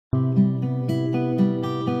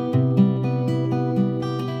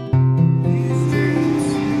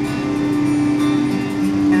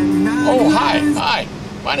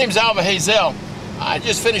My name's Alva. I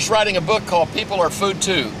just finished writing a book called People Are Food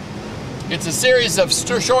Too. It's a series of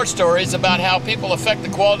short stories about how people affect the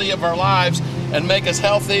quality of our lives and make us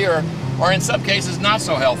healthy or in some cases not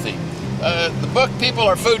so healthy. The book People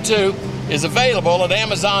Are Food Too is available at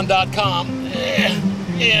Amazon.com,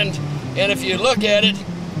 and if you look at it,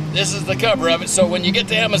 this is the cover of it, so when you get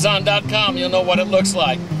to Amazon.com you'll know what it looks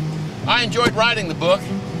like. I enjoyed writing the book.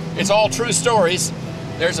 It's all true stories.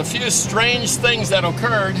 There's a few strange things that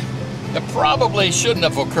occurred that probably shouldn't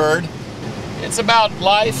have occurred. It's about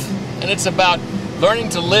life, and it's about learning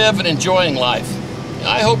to live and enjoying life.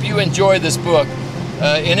 I hope you enjoy this book.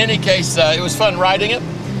 In any case, it was fun writing it,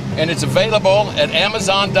 and it's available at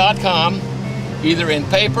Amazon.com, either in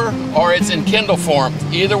paper or it's in Kindle form.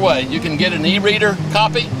 Either way, you can get an e-reader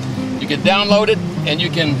copy, you can download it, and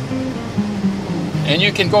you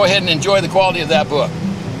can go ahead and enjoy the quality of that book.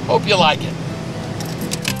 Hope you like it.